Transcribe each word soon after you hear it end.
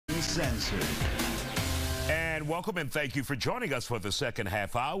Uncensored. And welcome and thank you for joining us for the second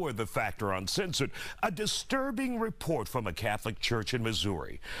half hour of The Factor Uncensored. A disturbing report from a Catholic church in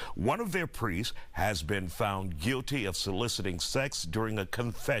Missouri. One of their priests has been found guilty of soliciting sex during a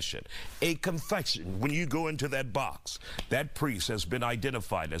confession. A confession, when you go into that box, that priest has been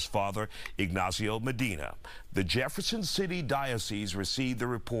identified as Father Ignacio Medina. The Jefferson City Diocese received the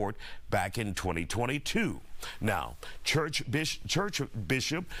report back in 2022. Now, Church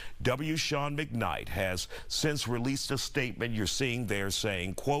Bishop W. Sean McKnight has since released a statement you're seeing there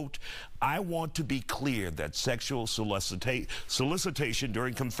saying, quote, "I want to be clear that sexual solicitation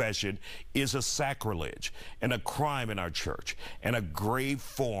during confession is a sacrilege and a crime in our church and a grave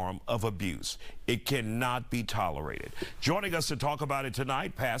form of abuse. It cannot be tolerated." Joining us to talk about it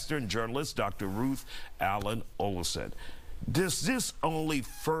tonight, pastor and journalist Dr. Ruth Allen Olson. Does this only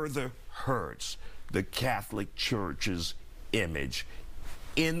further hurts the Catholic Church's image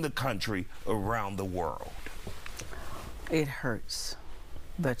in the country, around the world? It hurts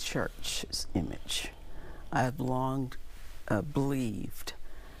the church's image. I've long believed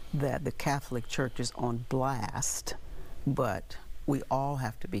that the Catholic Church is on blast, but we all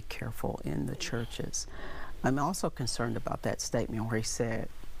have to be careful in the churches. I'm also concerned about that statement where he said,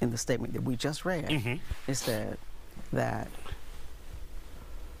 in the statement that we just read, it said that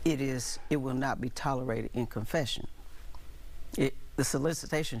it will not be tolerated in confession. The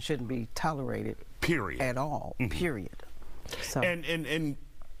solicitation shouldn't be tolerated, period, at all, period. So. And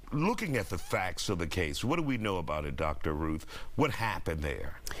looking at the facts of the case, what do we know about it, Dr. Ruth? What happened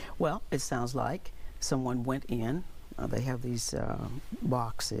there? Well, it sounds like someone went in. They have these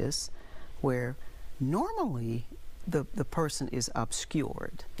boxes where normally the person is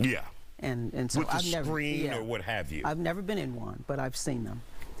obscured. Yeah. And so with I've a screen or what have you. I've never been in one, but I've seen them.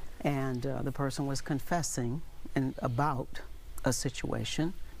 And the person was confessing about a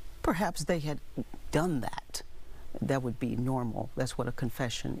situation. Perhaps they had done that. That would be normal. That's what a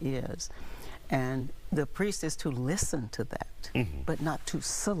confession is. And the priest is to listen to that, but not to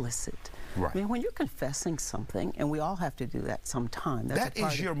solicit. Right. I mean, when you're confessing something, and we all have to do that sometime. That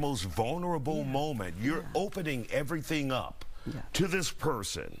is your most vulnerable moment. You're opening everything up to this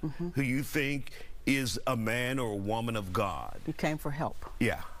person who you think is a man or a woman of God. You came for help.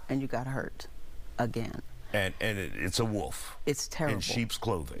 Yeah. And you got hurt again. And it's a wolf. It's terrible. In sheep's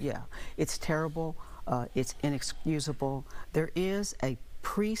clothing. Yeah. It's terrible. It's inexcusable. There is a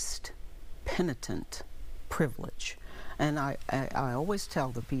priest penitent privilege. And I always tell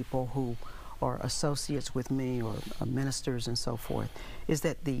the people who are associates with me or ministers and so forth, is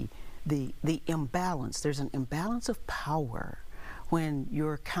that the imbalance, there's an imbalance of power when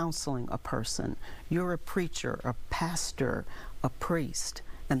you're counseling a person. You're a preacher, a pastor, a priest,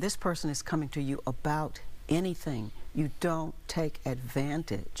 and this person is coming to you about anything. You don't take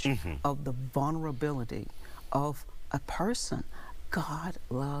advantage of the vulnerability of a person. God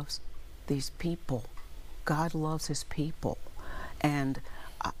loves these people. God loves his people. And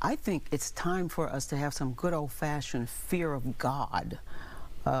I think it's time for us to have some good old-fashioned fear of God,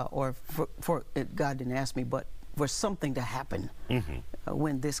 or for God didn't ask me, but for something to happen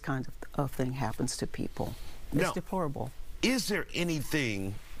when this kind of thing happens to people. It's deplorable. Is there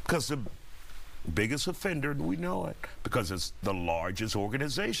anything, because the biggest offender, we know it, because it's the largest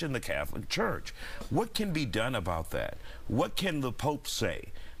organization, the Catholic Church. What can be done about that? What can the Pope say?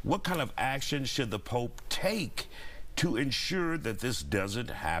 What kind of action should the Pope take to ensure that this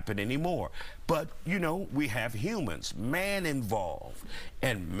doesn't happen anymore? But, you know, we have humans, man involved,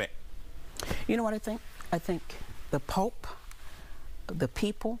 and you know what I think? I think the Pope, the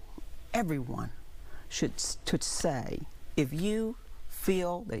people, everyone should say, if you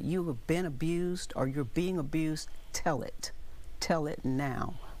feel that you have been abused or you're being abused, tell it. Tell it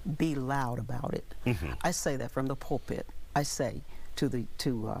now. Be loud about it. I say that from the pulpit. I say to the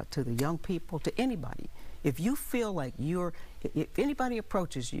young people, to anybody, if you feel like if anybody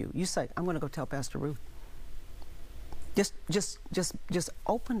approaches you, you say, "I'm going to go tell Pastor Ruth." Just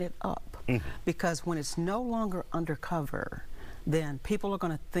open it up, because when it's no longer undercover, then people are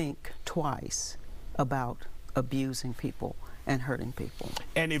going to think twice about abusing people and hurting people.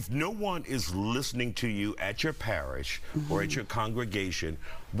 And if no one is listening to you at your parish or at your congregation,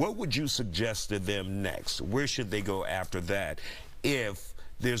 what would you suggest to them next? Where should they go after that if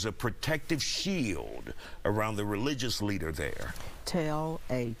there's a protective shield around the religious leader there? Tell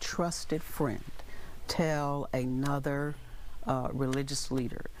a trusted friend. Tell another religious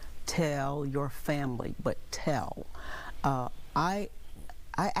leader. Tell your family, but tell. I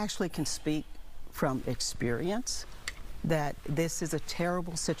actually can speak from experience that this is a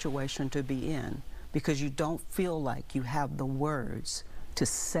terrible situation to be in, because you don't feel like you have the words to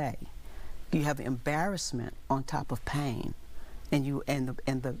say. You have embarrassment on top of pain, and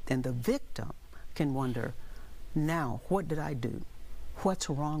the victim can wonder, now what did I do? What's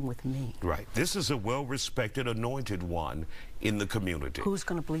wrong with me? Right. This is a well-respected, anointed one in the community. Who's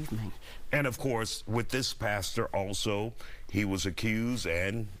going to believe me? And of course, with this pastor also, he was accused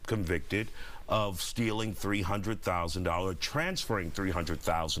and convicted of stealing $300,000, transferring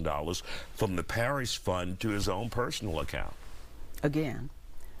 $300,000 from the parish fund to his own personal account. Again,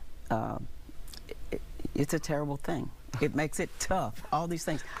 it's a terrible thing. It makes it tough, all these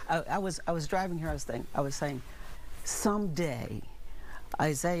things. I was driving here, I was saying, someday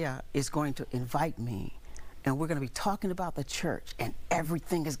Isaiah is going to invite me, and we're going to be talking about the church, and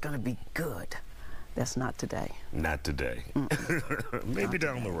everything is going to be good. That's not today. Not today. Maybe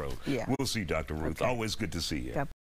down the road. Yeah. We'll see, Dr. Ruth. Okay. Always good to see you.